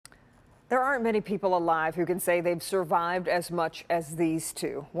There aren't many people alive who can say they've survived as much as these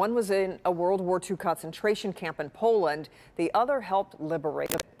two. One was in a World War II concentration camp in Poland. The other helped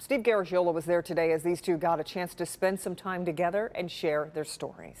liberate them. Steve Garagiola was there today as these two got a chance to spend some time together and share their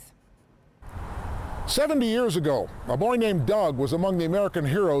stories. 70 years ago, a boy named Doug was among the American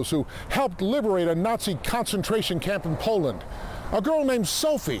heroes who helped liberate a Nazi concentration camp in Poland. A girl named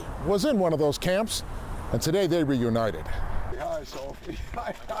Sophie was in one of those camps, and today they reunited. Hi, Sophie.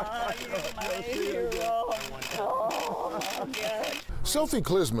 Sophie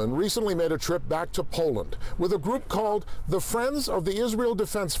Klisman recently made a trip back to Poland with a group called the Friends of the Israel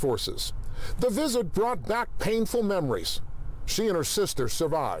Defense Forces. The visit brought back painful memories. She and her sister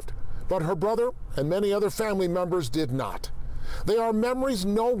survived, but her brother and many other family members did not. They are memories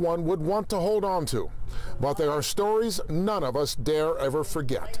no one would want to hold on to, but they are stories none of us dare ever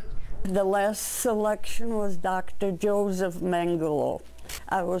forget. The last selection was Dr. Joseph Mengele.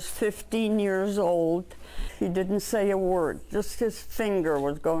 I was 15 years old. He didn't say a word, just his finger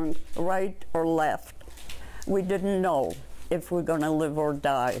was going right or left. We didn't know if we're going to live or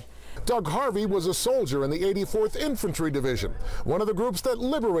die. Doug Harvey was a soldier in the 84th Infantry Division, one of the groups that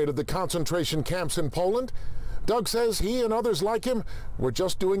liberated the concentration camps in Poland. Doug says he and others like him were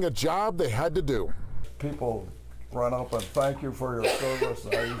just doing a job they had to do. People run up and thank you for your service.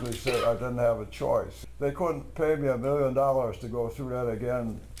 I usually say I didn't have a choice. They couldn't pay me $1 million to go through that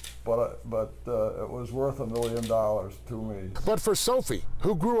again, but it was worth $1 million to me. But for Sophie,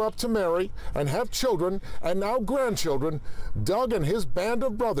 who grew up to marry and have children and now grandchildren, Doug and his band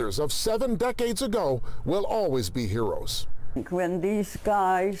of brothers of 7 decades ago will always be heroes. When these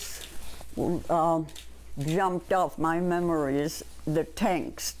guys jumped off, my memories, the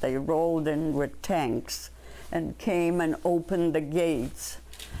tanks, they rolled in with tanks and came and opened the gates.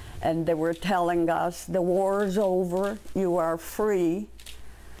 And they were telling us, the war's over, you are free,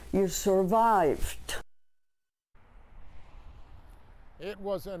 you survived. It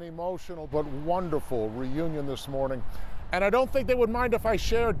was an emotional but wonderful reunion this morning. And I don't think they would mind if I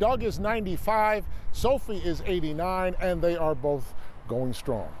share. Doug is 95, Sophie is 89, and they are both going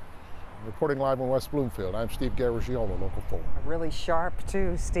strong. Reporting live in West Bloomfield, I'm Steve Garagiola, Local 4. Really sharp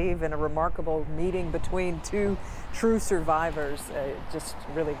too, Steve, and a remarkable meeting between two true survivors. Just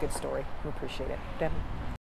really good story. We appreciate it. Devin.